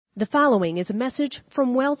The following is a message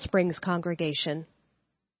from Wellsprings Congregation.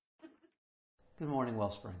 Good morning,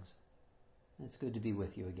 Wellsprings. It's good to be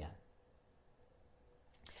with you again.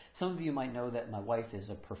 Some of you might know that my wife is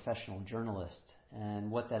a professional journalist,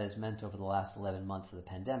 and what that has meant over the last 11 months of the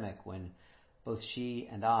pandemic, when both she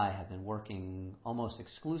and I have been working almost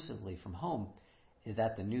exclusively from home, is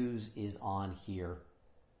that the news is on here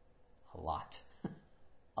a lot.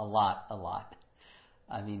 a lot.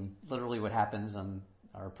 I mean, literally what happens on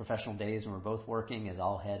our professional days when we're both working is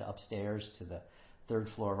I'll head upstairs to the third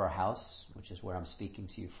floor of our house, which is where I'm speaking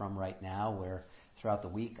to you from right now, where throughout the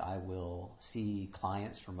week I will see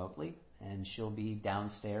clients remotely, and she'll be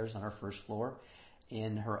downstairs on our first floor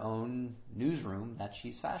in her own newsroom that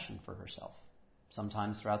she's fashioned for herself.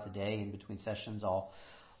 Sometimes throughout the day, in between sessions, I'll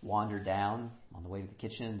wander down on the way to the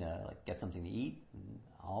kitchen to get something to eat, and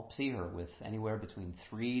I'll see her with anywhere between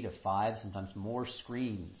 3 to 5, sometimes more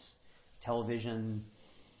screens, television,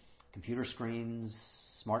 computer screens,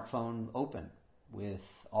 smartphone open, with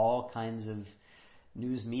all kinds of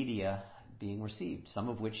news media being received, some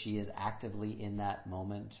of which she is actively in that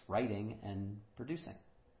moment writing and producing.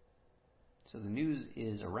 So the news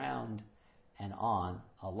is around and on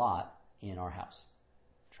a lot in our house.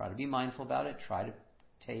 Try to be mindful about it. Try to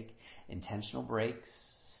take intentional breaks.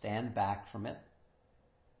 Stand back from it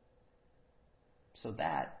so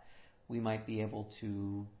that we might be able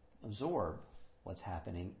to absorb what's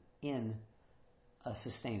happening in a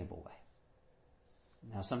sustainable way.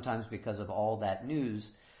 Now, sometimes because of all that news,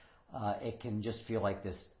 it can just feel like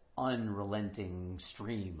this unrelenting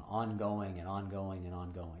stream, ongoing and ongoing and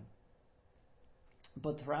ongoing.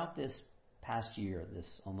 But throughout this past year,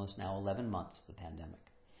 this almost now 11 months, the pandemic,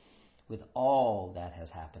 with all that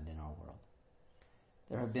has happened in our world,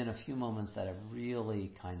 there have been a few moments that have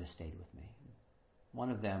really kind of stayed with me.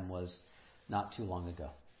 One of them was not too long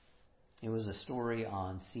ago. It was a story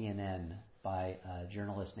on CNN by a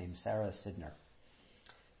journalist named Sara Sidner,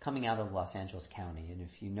 coming out of Los Angeles County. And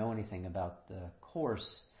if you know anything about the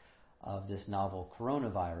course of this novel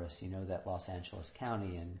coronavirus, you know that Los Angeles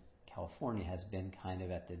County in California has been kind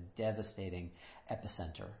of at the devastating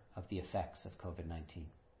epicenter of the effects of COVID-19.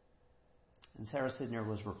 And Sara Sidner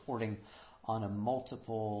was reporting on a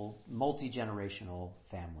multi-generational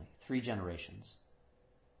family, 3 generations,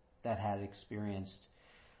 that had experienced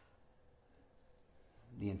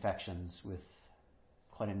the infections with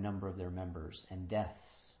quite a number of their members and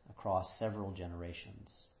deaths across several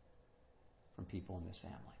generations from people in this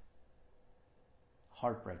family.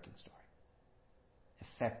 Heartbreaking story.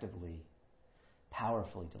 Effectively,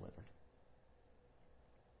 powerfully delivered.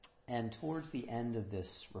 And towards the end of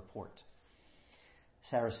this report,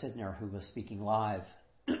 Sara Sidner, who was speaking live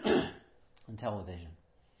on television,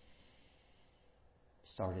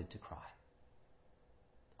 started to cry.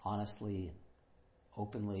 Honestly,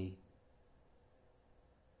 openly,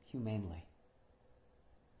 humanely.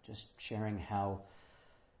 Just sharing how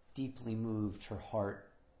deeply moved her heart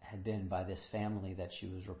had been by this family that she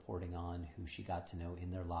was reporting on, who she got to know in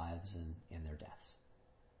their lives and in their deaths.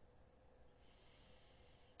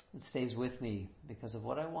 It stays with me because of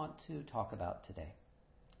what I want to talk about today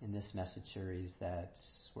in this message series that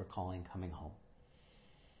we're calling Coming Home,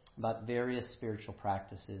 about various spiritual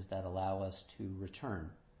practices that allow us to return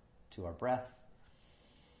to our breath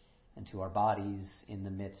and to our bodies in the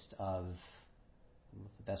midst of,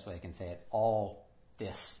 what's the best way I can say it, all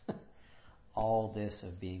this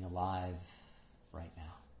of being alive right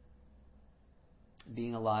now.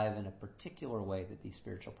 Being alive in a particular way that these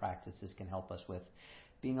spiritual practices can help us with.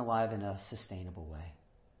 Being alive in a sustainable way.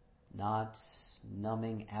 Not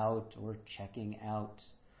numbing out or checking out,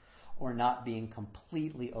 or not being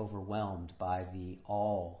completely overwhelmed by the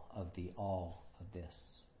all of this.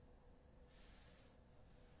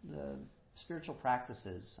 The spiritual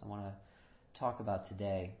practices I want to talk about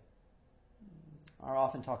today are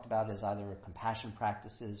often talked about as either compassion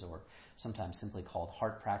practices or sometimes simply called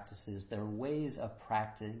heart practices. They're ways of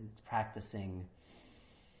practicing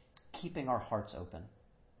keeping our hearts open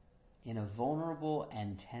in a vulnerable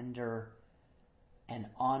and tender and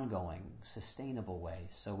ongoing, sustainable way,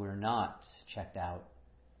 so we're not checked out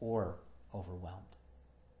or overwhelmed.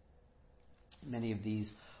 Many of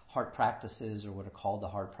these heart practices, or what are called the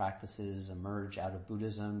heart practices, emerge out of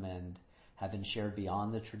Buddhism and have been shared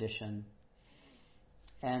beyond the tradition.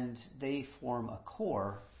 And they form a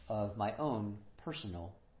core of my own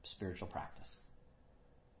personal spiritual practice.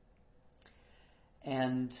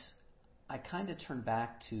 And I kind of turn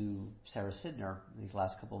back to Sara Sidner these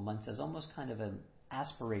last couple of months as almost kind of an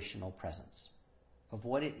aspirational presence of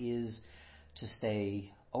what it is to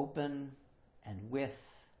stay open and with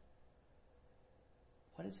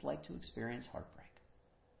what it's like to experience heartbreak.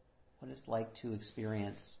 what it's like to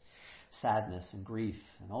experience sadness and grief,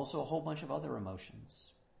 and also a whole bunch of other emotions.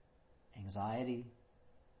 Anxiety,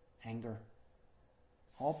 anger,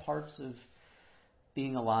 all parts of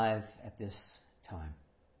being alive at this time.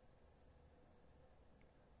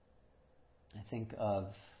 I think of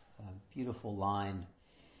a beautiful line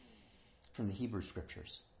from the Hebrew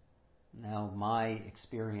Scriptures. Now, my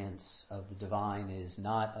experience of the divine is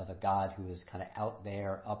not of a God who is kind of out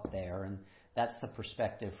there, up there, and that's the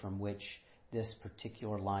perspective from which this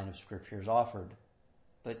particular line of Scripture is offered.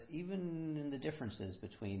 But even in the differences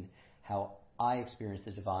between how I experience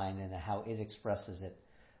the divine and how it expresses it,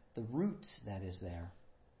 the root that is there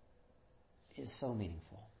is so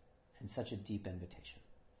meaningful and such a deep invitation.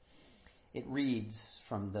 It reads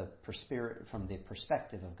from the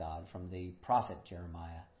perspective of God, from the prophet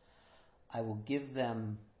Jeremiah, I will give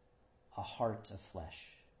them a heart of flesh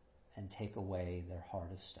and take away their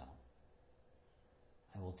heart of stone.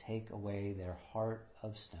 I will take away their heart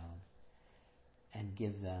of stone and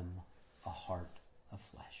give them a heart of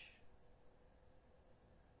flesh.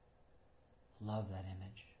 Love that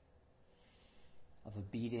image of a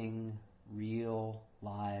beating, real,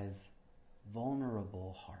 live,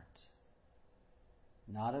 vulnerable heart.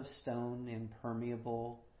 Not of stone,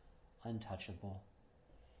 impermeable, untouchable,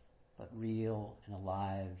 but real and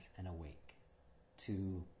alive and awake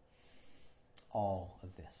to all of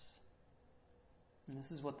this. And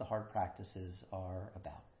this is what the heart practices are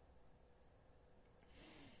about.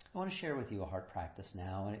 I want to share with you a heart practice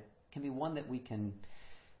now, and it can be one that we can,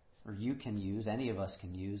 or you can use, any of us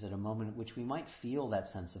can use at a moment at which we might feel that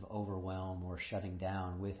sense of overwhelm or shutting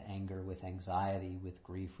down with anger, with anxiety, with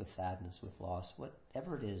grief, with sadness, with loss,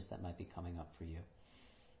 whatever it is that might be coming up for you.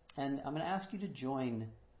 And I'm going to ask you to join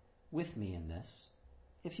with me in this,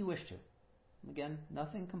 if you wish to. Again,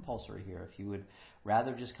 nothing compulsory here. If you would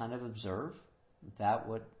rather just kind of observe that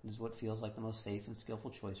what feels like the most safe and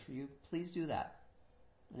skillful choice for you, please do that.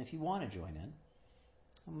 And if you want to join in,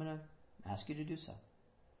 I'm going to ask you to do so.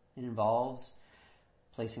 It involves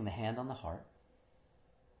placing the hand on the heart,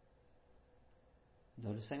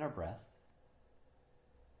 noticing our breath,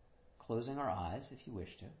 closing our eyes if you wish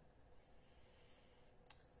to,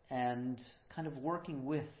 and kind of working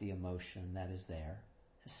with the emotion that is there,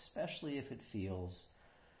 especially if it feels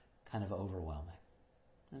kind of overwhelming.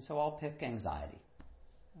 And so I'll pick anxiety,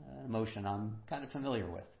 an emotion I'm kind of familiar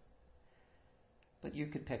with. But you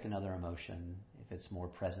could pick another emotion if it's more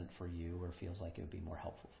present for you or feels like it would be more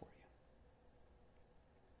helpful for you.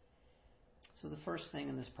 So the first thing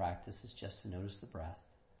in this practice is just to notice the breath.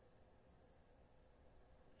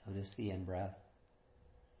 Notice the in-breath.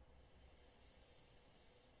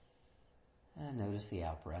 And notice the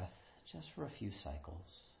out-breath just for a few cycles.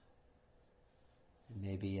 And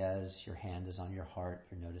maybe as your hand is on your heart,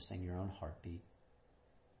 you're noticing your own heartbeat.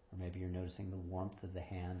 Or maybe you're noticing the warmth of the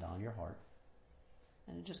hand on your heart.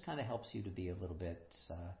 And it just kind of helps you to be a little bit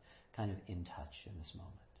kind of in touch in this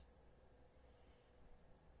moment.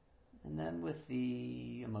 And then with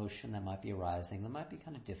the emotion that might be arising, that might be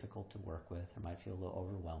kind of difficult to work with, or might feel a little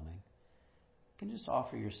overwhelming, you can just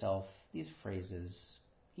offer yourself these phrases,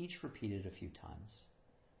 each repeated a few times.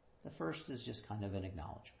 The first is just kind of an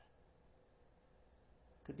acknowledgement.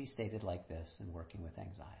 It could be stated like this in working with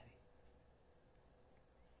anxiety.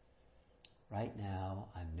 Right now,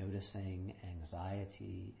 I'm noticing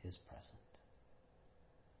anxiety is present.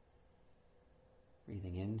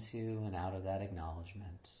 Breathing into and out of that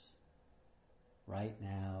acknowledgement. Right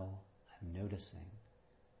now, I'm noticing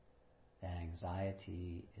that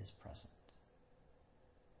anxiety is present.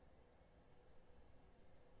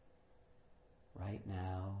 Right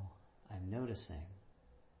now, I'm noticing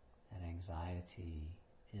that anxiety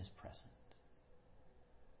is present.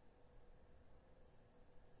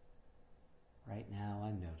 Right now,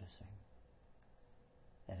 I'm noticing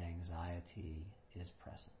that anxiety is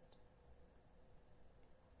present.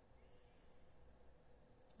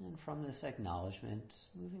 And from this acknowledgement,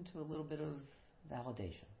 moving to a little bit of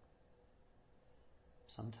validation.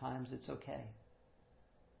 Sometimes it's okay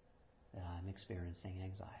that I'm experiencing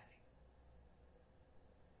anxiety.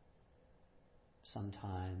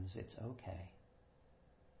 Sometimes it's okay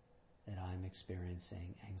that I'm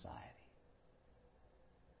experiencing anxiety.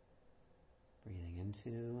 Breathing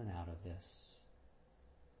into and out of this,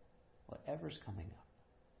 whatever's coming up.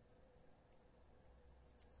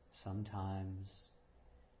 Sometimes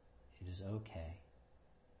it is okay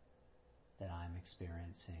that I'm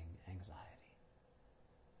experiencing anxiety.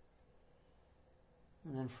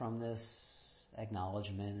 And then from this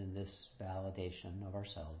acknowledgement and this validation of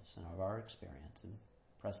ourselves and of our experience in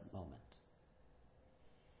the present moment,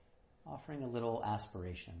 offering a little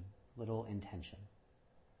aspiration, little intention.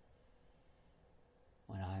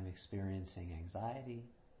 experiencing anxiety,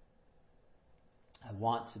 I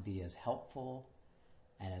want to be as helpful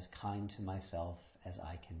and as kind to myself as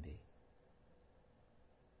I can be.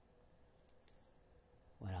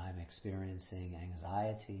 When I'm experiencing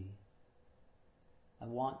anxiety, I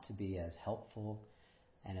want to be as helpful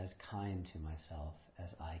and as kind to myself as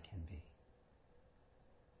I can be.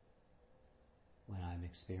 When I'm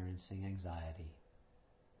experiencing anxiety,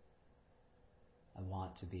 I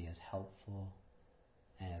want to be as helpful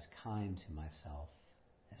and as kind to myself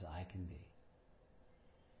as I can be.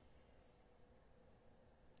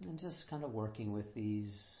 And just kind of working with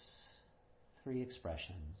these three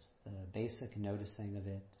expressions, the basic noticing of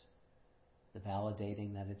it, the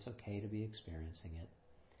validating that it's okay to be experiencing it,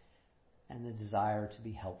 and the desire to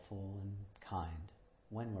be helpful and kind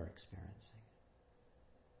when we're experiencing it.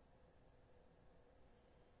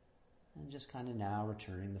 And just kind of now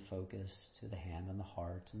returning the focus to the hand on the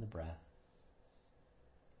heart and the breath,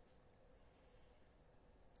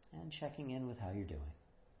 and checking in with how you're doing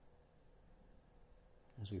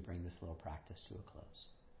as we bring this little practice to a close.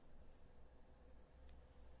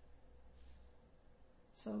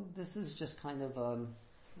 So this is just kind of a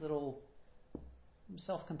little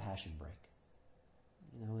self-compassion break.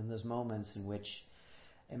 In those moments in which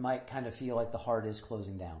it might kind of feel like the heart is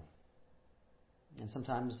closing down. And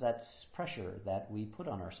sometimes that's pressure that we put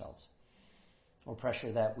on ourselves, or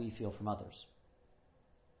pressure that we feel from others.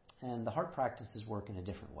 And the heart practices work in a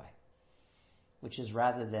different way, which is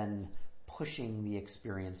rather than pushing the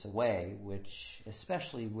experience away, which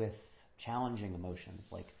especially with challenging emotions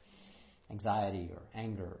like anxiety or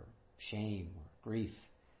anger or shame or grief,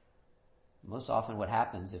 most often what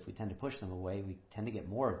happens if we tend to push them away, we tend to get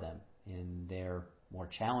more of them in their more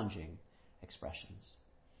challenging expressions.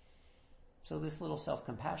 So this little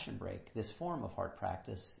self-compassion break, this form of heart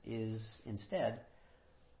practice, is instead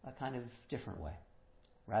a kind of different way.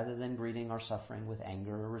 Rather than greeting our suffering with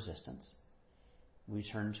anger or resistance, we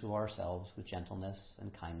turn to ourselves with gentleness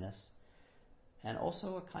and kindness, and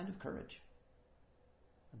also a kind of courage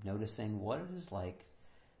of noticing what it is like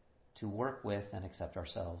to work with and accept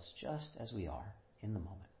ourselves just as we are in the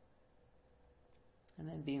moment. And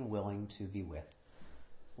then being willing to be with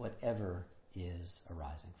whatever is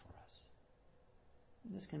arising for us.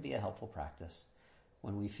 This can be a helpful practice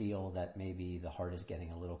when we feel that maybe the heart is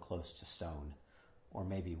getting a little close to stone, or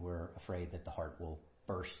maybe we're afraid that the heart will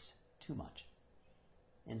burst too much.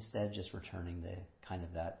 Instead, just returning the kind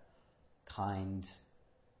of that kind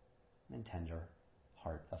and tender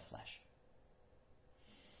heart of flesh.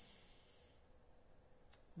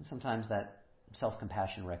 And sometimes that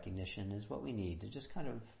self-compassion recognition is what we need to just kind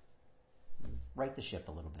of right the ship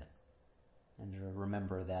a little bit, and to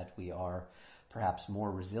remember that we are perhaps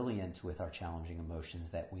more resilient with our challenging emotions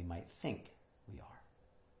than we might think we are.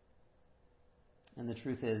 And the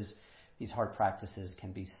truth is, these heart practices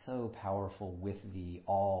can be so powerful with the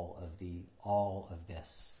all of this,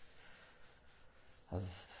 of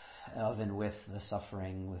and with the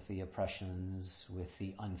suffering, with the oppressions, with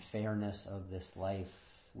the unfairness of this life,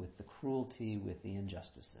 with the cruelty, with the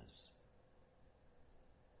injustices.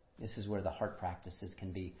 This is where the heart practices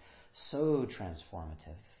can be so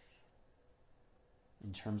transformative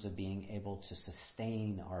in terms of being able to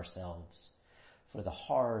sustain ourselves for the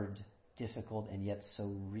hard, difficult, and yet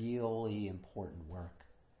so really important work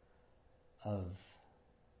of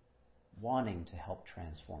wanting to help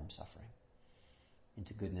transform suffering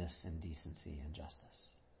into goodness and decency and justice.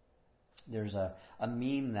 There's a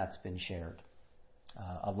meme that's been shared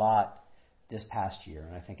a lot this past year,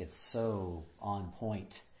 and I think it's so on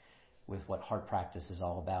point with what heart practice is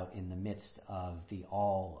all about in the midst of the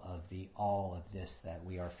all of this that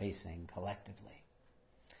we are facing collectively.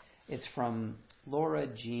 It's from Laura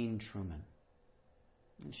Jean Truman,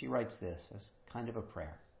 and she writes this as kind of a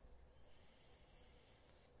prayer.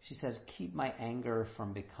 She says, "Keep my anger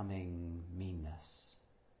from becoming meanness.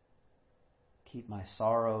 Keep my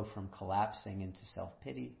sorrow from collapsing into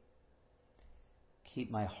self-pity. Keep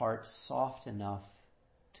my heart soft enough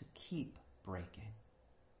to keep breaking.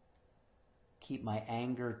 Keep my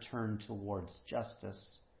anger turned towards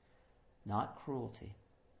justice, not cruelty.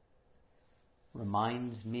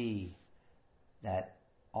 Reminds me that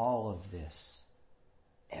all of this,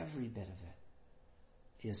 every bit of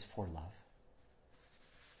it, is for love.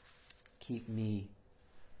 Keep me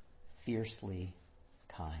fiercely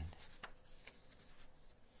kind.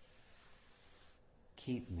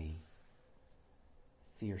 Keep me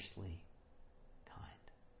fiercely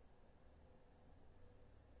kind."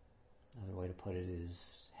 Another way to put it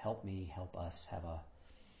is, help me, help us have a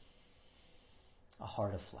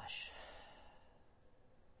heart of flesh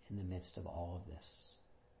in the midst of all of this,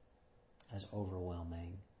 as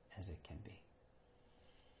overwhelming as it can be.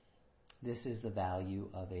 This is the value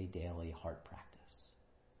of a daily heart practice.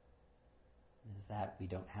 Is that we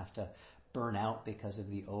don't have to burn out because of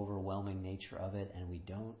the overwhelming nature of it, and we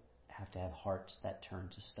don't have to have hearts that turn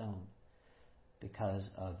to stone because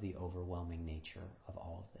of the overwhelming nature of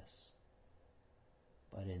all of this.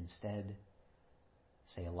 But instead,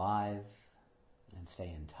 stay alive and stay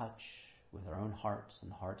in touch with our own hearts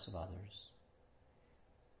and the hearts of others,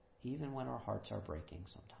 even when our hearts are breaking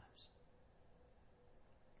sometimes.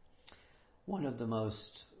 One of the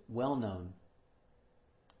most well-known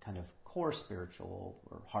kind of core spiritual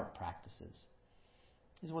or heart practices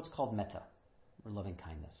is what's called metta, or loving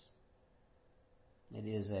kindness. It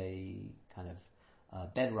is a kind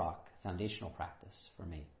of bedrock, foundational practice for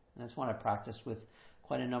me. And it's one I've practiced with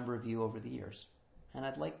quite a number of you over the years. And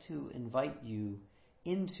I'd like to invite you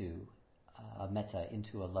into metta,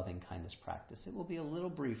 into a loving kindness practice. It will be a little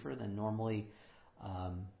briefer than normally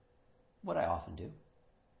what I often do.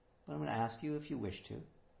 But I'm going to ask you, if you wish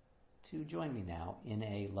to join me now in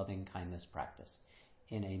a loving kindness practice,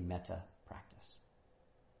 in a metta practice.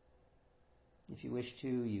 If you wish to,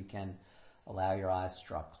 you can allow your eyes to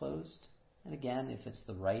drop closed. And again, if it's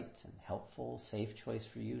the right and helpful, safe choice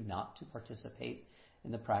for you not to participate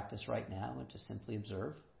in the practice right now and to simply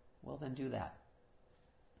observe, well, then do that.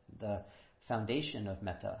 The foundation of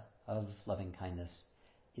metta, of loving kindness,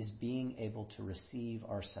 is being able to receive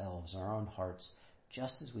ourselves, our own hearts,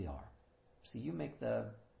 just as we are. So you make the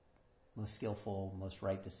most skillful, most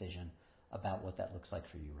right decision about what that looks like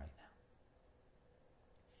for you right now.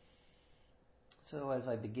 So as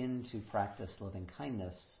I begin to practice loving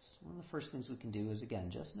kindness, one of the first things we can do is,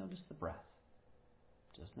 again, just notice the breath.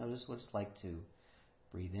 Just notice what it's like to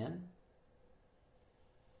breathe in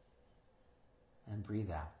and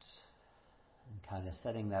breathe out. And kind of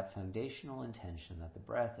setting that foundational intention that the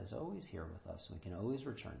breath is always here with us. We can always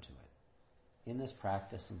return to it in this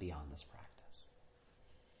practice and beyond this practice.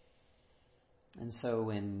 And so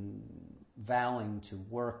in vowing to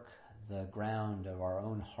work the ground of our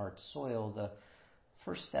own heart soil, the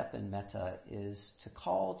first step in metta is to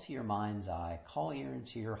call to your mind's eye, call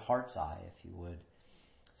into your heart's eye, if you would,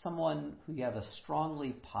 someone who you have a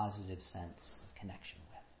strongly positive sense of connection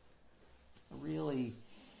with. A really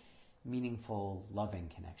meaningful, loving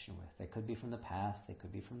connection with. They could be from the past, they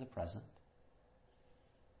could be from the present.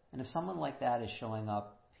 And if someone like that is showing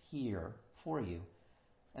up here for you,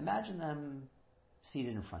 imagine them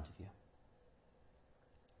seated in front of you,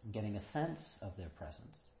 and getting a sense of their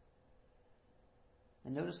presence,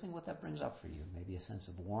 and noticing what that brings up for you. Maybe a sense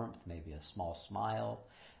of warmth, maybe a small smile,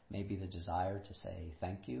 maybe the desire to say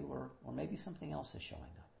thank you, or maybe something else is showing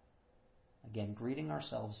up. Again, greeting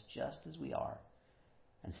ourselves just as we are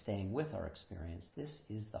and staying with our experience. This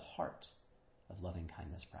is the heart of loving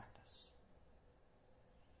kindness practice.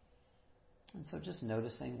 And so just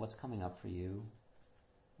noticing what's coming up for you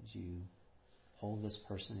as you hold this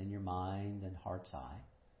person in your mind and heart's eye.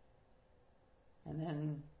 And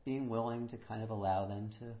then being willing to kind of allow them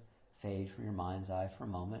to fade from your mind's eye for a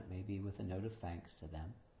moment, maybe with a note of thanks to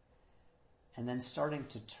them. And then starting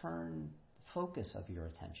to turn the focus of your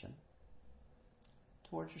attention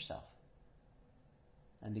towards yourself.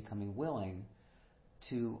 And becoming willing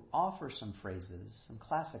to offer some phrases, some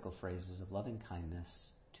classical phrases of loving kindness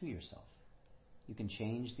to yourself. You can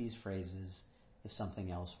change these phrases if something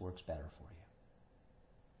else works better for you.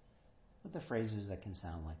 But the phrases that can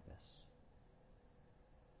sound like this.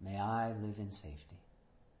 May I live in safety.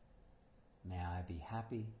 May I be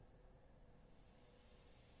happy.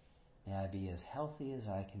 May I be as healthy as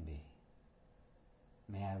I can be.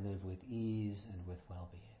 May I live with ease and with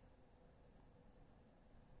well-being.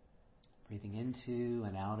 Breathing into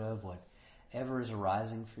and out of whatever is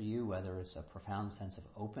arising for you, whether it's a profound sense of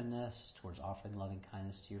openness towards offering loving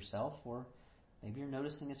kindness to yourself, or maybe you're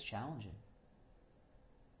noticing it's challenging.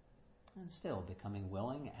 And still becoming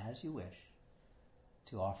willing, as you wish,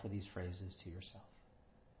 to offer these phrases to yourself.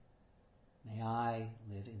 May I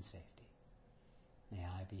live in safety. May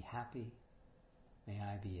I be happy. May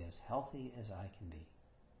I be as healthy as I can be.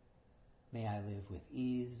 May I live with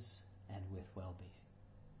ease and with well-being.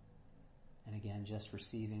 And again, just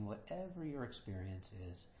receiving whatever your experience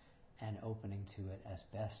is and opening to it as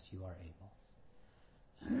best you are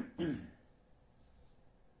able.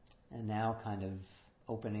 And now kind of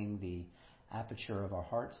opening the aperture of our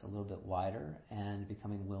hearts a little bit wider and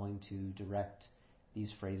becoming willing to direct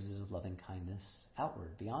these phrases of loving kindness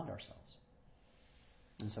outward, beyond ourselves.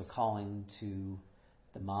 And so calling to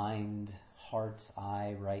the mind, heart's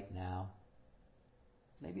eye right now,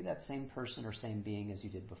 maybe that same person or same being as you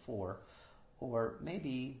did before, or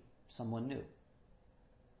maybe someone new,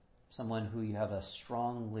 someone who you have a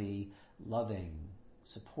strongly loving,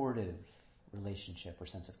 supportive relationship or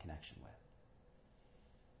sense of connection with.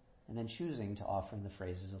 And then choosing to offer the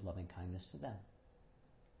phrases of loving kindness to them.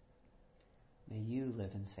 May you live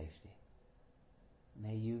in safety.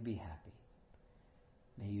 May you be happy.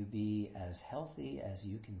 May you be as healthy as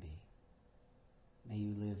you can be. May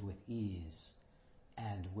you live with ease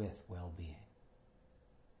and with well-being.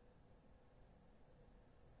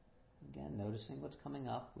 Again, noticing what's coming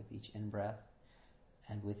up with each in-breath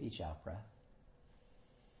and with each out-breath.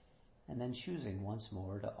 And then choosing once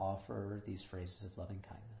more to offer these phrases of loving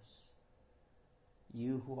kindness.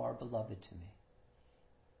 You who are beloved to me,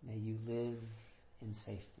 may you live in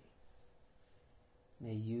safety.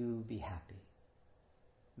 May you be happy.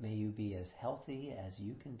 May you be as healthy as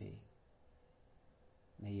you can be.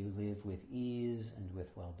 May you live with ease and with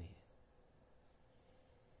well-being.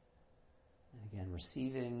 And again,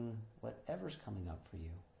 receiving whatever's coming up for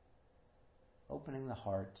you, opening the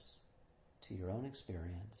heart to your own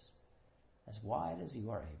experience as wide as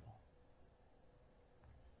you are able,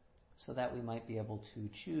 so that we might be able to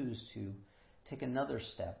choose to take another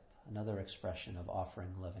step, another expression of offering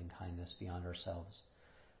loving kindness beyond ourselves,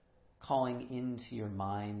 calling into your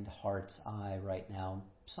mind, heart's eye right now,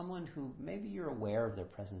 someone who maybe you're aware of their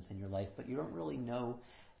presence in your life, but you don't really know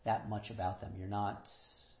that much about them. You're not,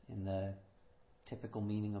 in the typical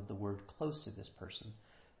meaning of the word, close to this person.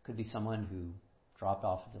 It could be someone who dropped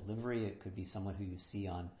off a delivery. It could be someone who you see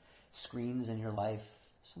on screens in your life,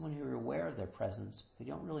 someone who you're aware of their presence, but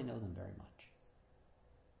you don't really know them very much.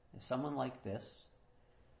 If someone like this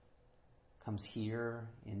comes here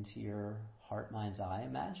into your heart, mind's eye,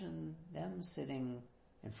 imagine them sitting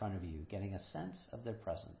in front of you, getting a sense of their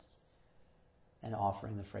presence, and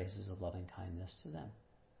offering the phrases of loving kindness to them.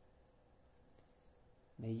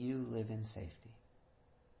 May you live in safety.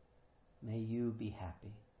 May you be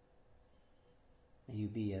happy. May you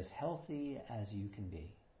be as healthy as you can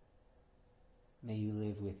be. May you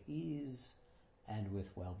live with ease and with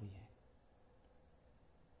well-being.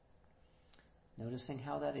 Noticing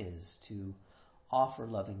how that is to offer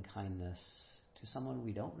loving kindness to someone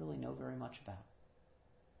we don't really know very much about.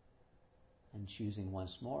 And choosing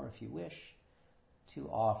once more, if you wish, to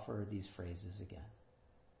offer these phrases again.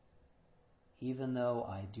 Even though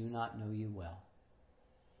I do not know you well,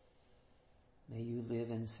 may you live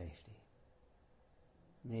in safety.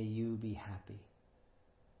 May you be happy.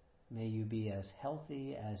 May you be as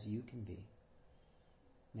healthy as you can be.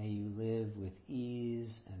 May you live with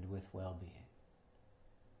ease and with well-being.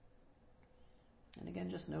 And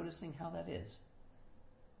again, just noticing how that is.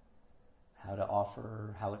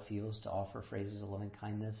 How it feels to offer phrases of loving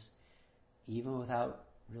kindness, even without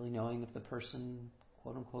really knowing if the person,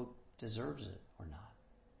 quote unquote, deserves it or not.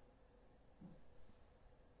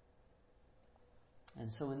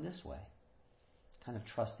 And so in this way, kind of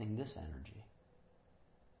trusting this energy,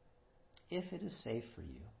 if it is safe for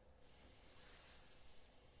you,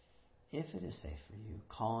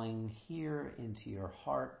 calling here into your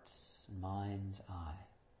heart's and mind's eye,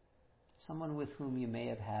 someone with whom you may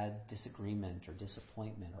have had disagreement or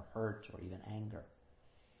disappointment or hurt or even anger.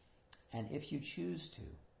 And if you choose to,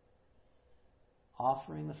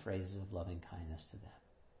 offering the phrases of loving kindness to them.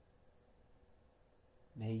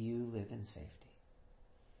 May you live in safety.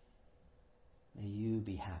 May you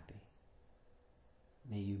be happy.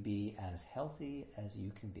 May you be as healthy as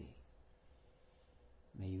you can be.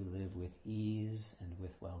 May you live with ease and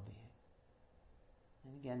with well-being.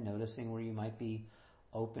 And again, noticing where you might be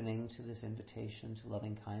opening to this invitation to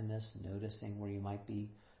loving kindness, noticing where you might be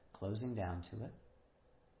closing down to it,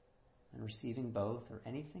 and receiving both or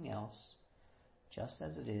anything else just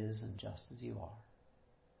as it is and just as you are.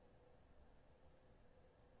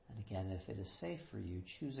 And again, if it is safe for you,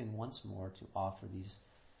 choosing once more to offer these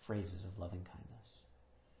phrases of loving kindness,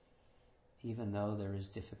 even though there is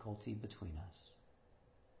difficulty between us.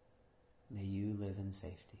 May you live in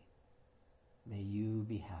safety. May you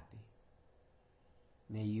be happy.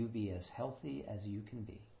 May you be as healthy as you can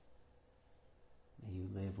be. May you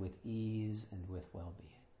live with ease and with well-being.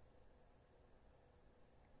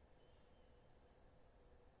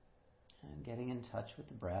 And getting in touch with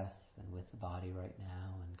the breath and with the body right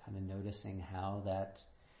now, and kind of noticing how that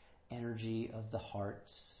energy of the heart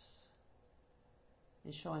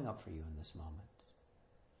is showing up for you in this moment.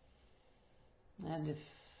 And if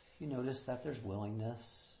you notice that there's willingness,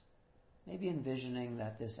 maybe envisioning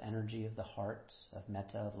that this energy of the heart, of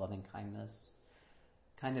metta, of loving kindness,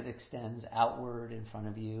 kind of extends outward in front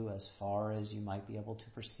of you as far as you might be able to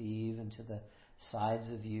perceive, and to the sides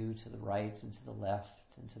of you, to the right and to the left,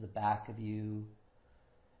 and to the back of you,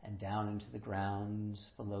 and down into the ground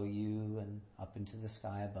below you and up into the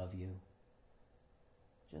sky above you.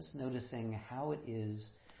 Just noticing how it is,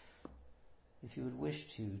 if you would wish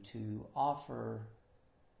to offer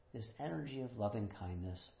this energy of loving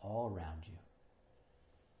kindness all around you,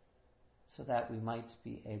 so that we might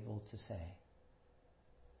be able to say,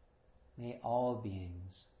 may all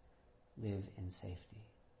beings live in safety.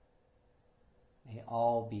 May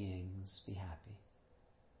all beings be happy.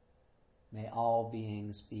 May all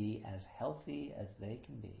beings be as healthy as they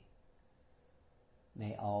can be.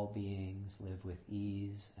 May all beings live with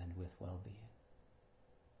ease and with well-being.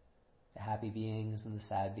 The happy beings and the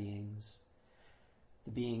sad beings,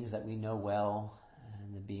 the beings that we know well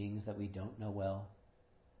and the beings that we don't know well,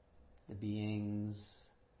 the beings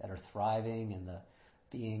that are thriving and the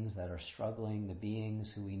beings that are struggling, the beings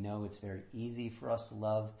who we know it's very easy for us to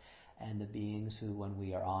love, and the beings who, when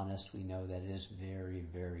we are honest, we know that it is very,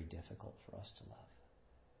 very difficult for us to love.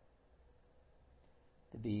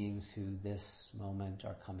 The beings who this moment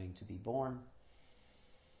are coming to be born,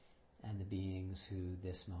 and the beings who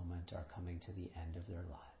this moment are coming to the end of their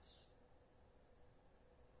lives.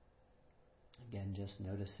 Again, just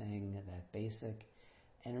noticing that basic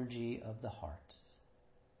energy of the heart.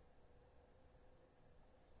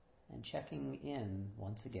 And checking in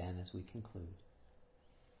once again as we conclude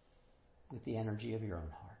with the energy of your own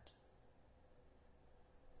heart.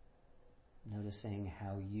 Noticing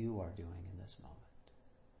how you are doing in this moment.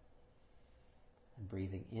 And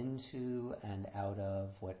breathing into and out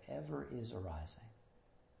of whatever is arising.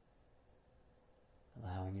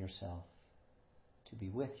 Allowing yourself to be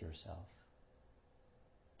with yourself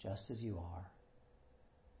just as you are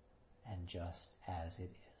and just as it is.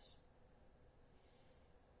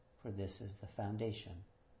 For this is the foundation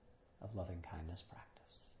of loving kindness practice.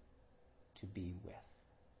 To be with.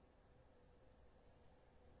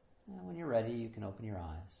 Now, when you're ready, you can open your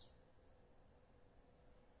eyes.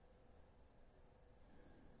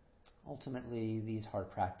 Ultimately, these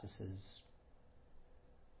heart practices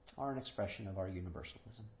are an expression of our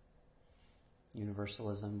universalism.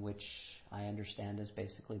 Universalism, which I understand is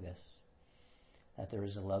basically this, that there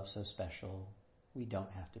is a love so special, we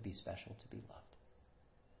don't have to be special to be loved.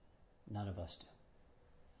 None of us do.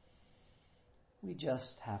 We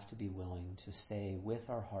just have to be willing to stay with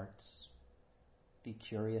our hearts, be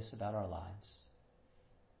curious about our lives,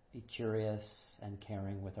 be curious and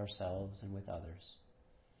caring with ourselves and with others.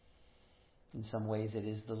 In some ways, it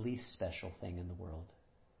is the least special thing in the world.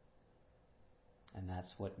 And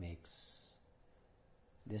that's what makes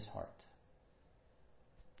this heart,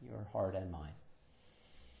 your heart and mine,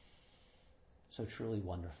 so truly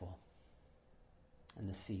wonderful, and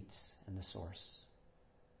the seat and the source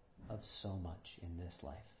of so much in this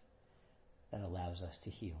life that allows us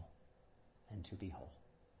to heal and to be whole.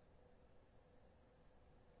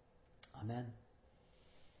 Amen.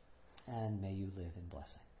 And may you live in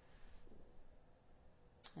blessing.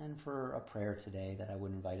 And for a prayer today that I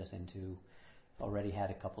would invite us into, already had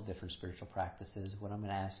a couple different spiritual practices. What I'm going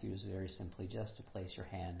to ask you is very simply just to place your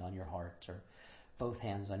hand on your heart, or both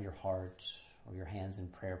hands on your heart, or your hands in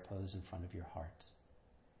prayer pose in front of your heart.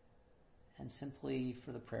 And simply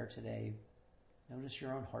for the prayer today, notice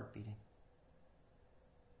your own heart beating.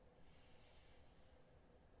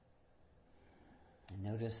 And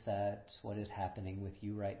notice that what is happening with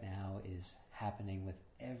you right now is happening with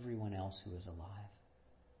everyone else who is alive.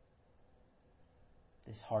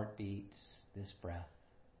 This heartbeat, this breath,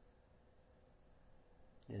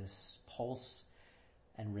 this pulse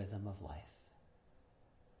and rhythm of life.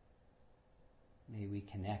 May we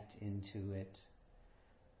connect into it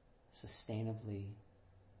sustainably,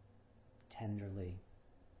 tenderly,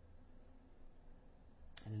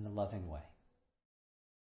 and in a loving way.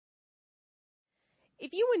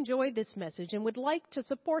 If you enjoyed this message and would like to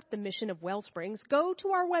support the mission of Wellsprings, go to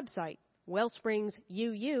our website,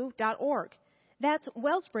 wellspringsuu.org. That's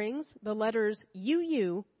Wellsprings, the letters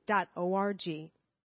uu.org.